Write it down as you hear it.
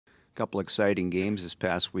couple exciting games this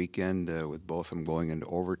past weekend with both of them going into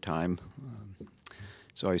overtime.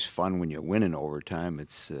 It's always fun when you win in overtime.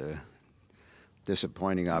 It's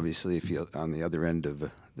disappointing, obviously, if you're on the other end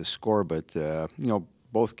of the score. But,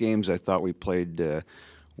 both games I thought we played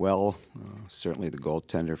well. Certainly the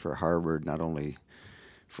goaltender for Harvard, not only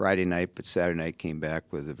Friday night, but Saturday night came back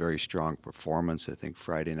with a very strong performance. I think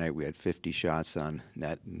Friday night we had 50 shots on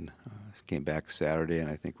net, and came back Saturday, and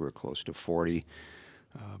I think we were close to 40.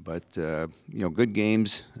 But good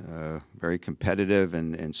games, very competitive,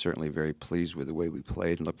 and certainly very pleased with the way we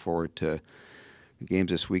played, and look forward to the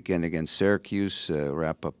games this weekend against Syracuse,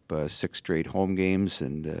 wrap up 6 straight home games,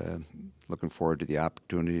 and looking forward to the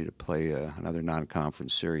opportunity to play another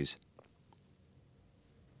non-conference series.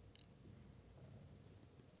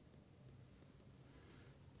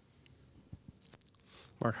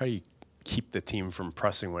 Mark, how do you keep the team from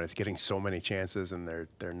pressing when it's getting so many chances and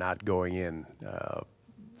they're not going in?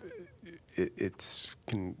 It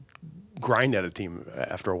can grind at a team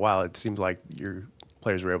after a while. It seems like your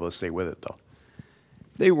players were able to stay with it, though.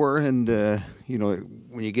 They were, and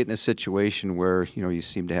when you get in a situation where you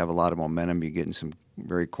seem to have a lot of momentum, you're getting some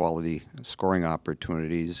very quality scoring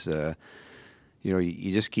opportunities.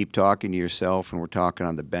 You just keep talking to yourself, and we're talking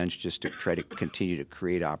on the bench just to try to continue to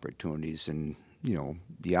create opportunities. And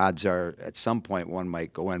the odds are at some point one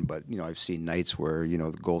might go in, but I've seen nights where the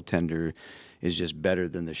goaltender is just better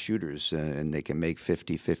than the shooters, and they can make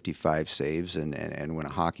 50, 55 saves and win a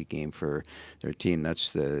hockey game for their team.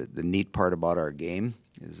 That's the neat part about our game,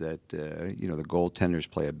 is that the goaltenders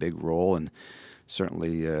play a big role, and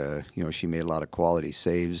certainly she made a lot of quality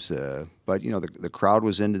saves. But the crowd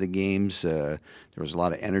was into the games. There was a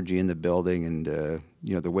lot of energy in the building, and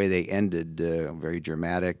the way they ended, very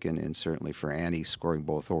dramatic, and certainly for Annie scoring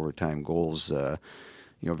both overtime goals,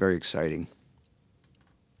 very exciting.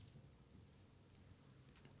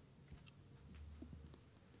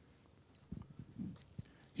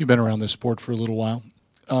 You've been around this sport for a little while.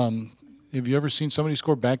 Have you ever seen somebody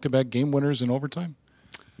score back-to-back game winners in overtime?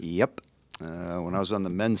 Yep. When I was on the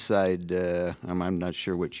men's side, I'm not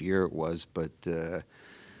sure which year it was, but Dave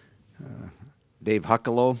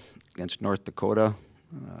Huckalo against North Dakota.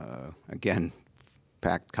 Again,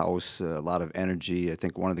 packed house, a lot of energy. I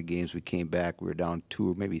think one of the games we came back, we were down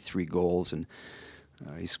 2 or maybe 3 goals, and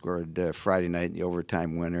he scored Friday night in the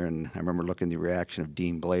overtime winner. And I remember looking at the reaction of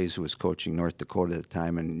Dean Blaze, who was coaching North Dakota at the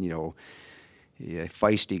time, and yeah,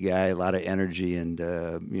 feisty guy, a lot of energy, and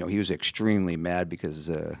he was extremely mad because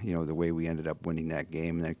the way we ended up winning that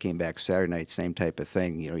game. And then it came back Saturday night, same type of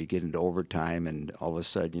thing. You get into overtime, and all of a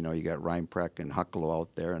sudden, you got Reinprecht and Huckalo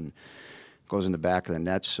out there, and goes in the back of the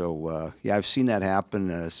net. So yeah, I've seen that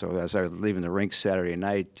happen. So as I was leaving the rink Saturday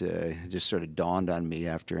night, it just sort of dawned on me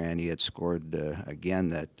after Andy had scored again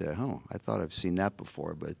that I thought I've seen that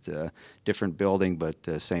before, but different building, but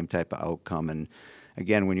same type of outcome. And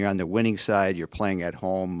again, when you're on the winning side, you're playing at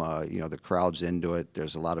home, the crowd's into it.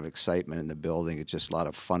 There's a lot of excitement in the building. It's just a lot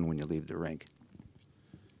of fun when you leave the rink.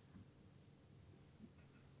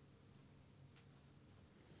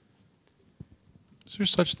 Is there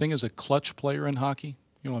such thing as a clutch player in hockey?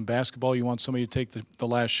 In basketball, you want somebody to take the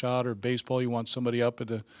last shot, or baseball, you want somebody up at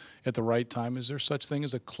the right time. Is there such thing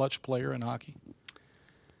as a clutch player in hockey?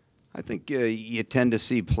 I think you tend to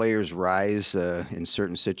see players rise in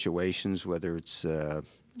certain situations, whether it's on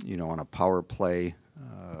a power play,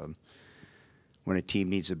 when a team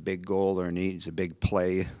needs a big goal or needs a big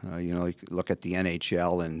play. You look at the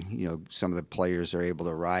NHL, and some of the players are able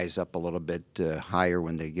to rise up a little bit higher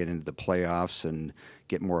when they get into the playoffs and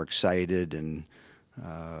get more excited. And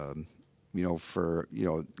for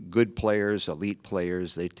good players, elite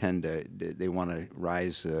players, they tend to they want to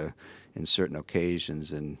rise in certain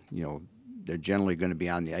occasions, and they're generally going to be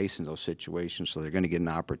on the ice in those situations, so they're going to get an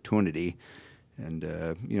opportunity. And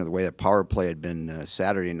the way that power play had been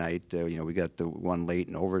Saturday night, we got the one late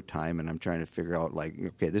in overtime, and I'm trying to figure out,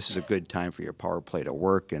 okay, this is a good time for your power play to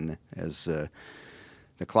work. And as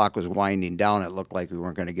the clock was winding down, it looked like we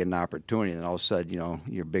weren't going to get an opportunity, and all of a sudden,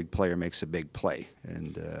 your big player makes a big play.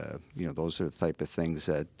 And those are the type of things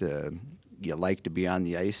that you like to be on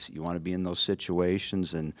the ice. You want to be in those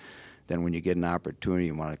situations, and then when you get an opportunity,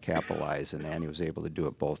 you want to capitalize. And Andy was able to do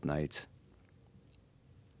it both nights.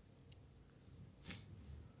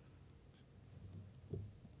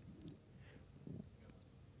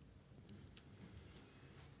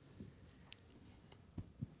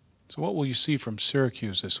 So what will you see from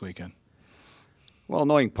Syracuse this weekend? Well,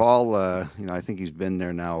 knowing Paul, I think he's been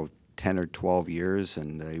there now 10 or 12 years,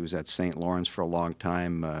 and he was at St. Lawrence for a long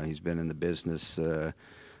time. He's been in the business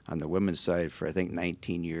on on the women's side for I think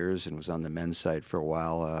 19 years and was on the men's side for a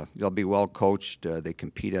while. They'll be well coached. They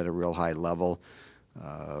compete at a real high level,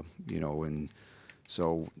 and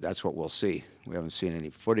so that's what we'll see. We haven't seen any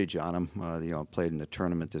footage on them. Played in the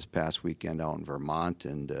tournament this past weekend out in Vermont,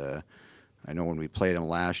 and I know when we played them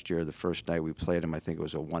last year, the first night we played them, I think it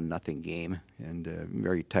was a 1-0 game, and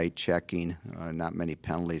very tight checking, not many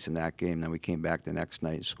penalties in that game. Then we came back the next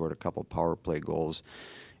night and scored a couple power play goals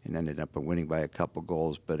and ended up winning by a couple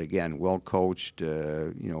goals. But again, well coached,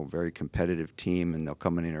 very competitive team, and they'll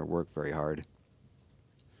come in here and work very hard.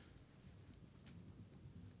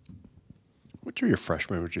 Which of your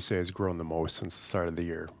freshmen would you say has grown the most since the start of the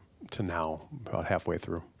year to now, about halfway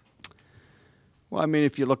through? Well, I mean,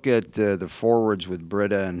 if you look at the forwards with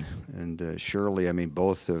Britta and Shirley, I mean,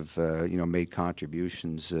 both have made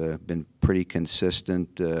contributions, been pretty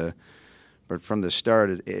consistent. But from the start,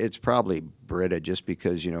 it's probably Britta, just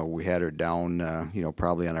because we had her down,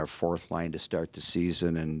 probably on our fourth line to start the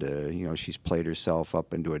season, and she's played herself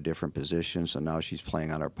up into a different position. So now she's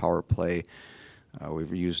playing on our power play.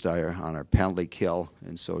 We've used her on our penalty kill,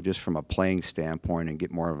 and so just from a playing standpoint and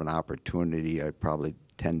get more of an opportunity, I'd probably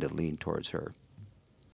tend to lean towards her.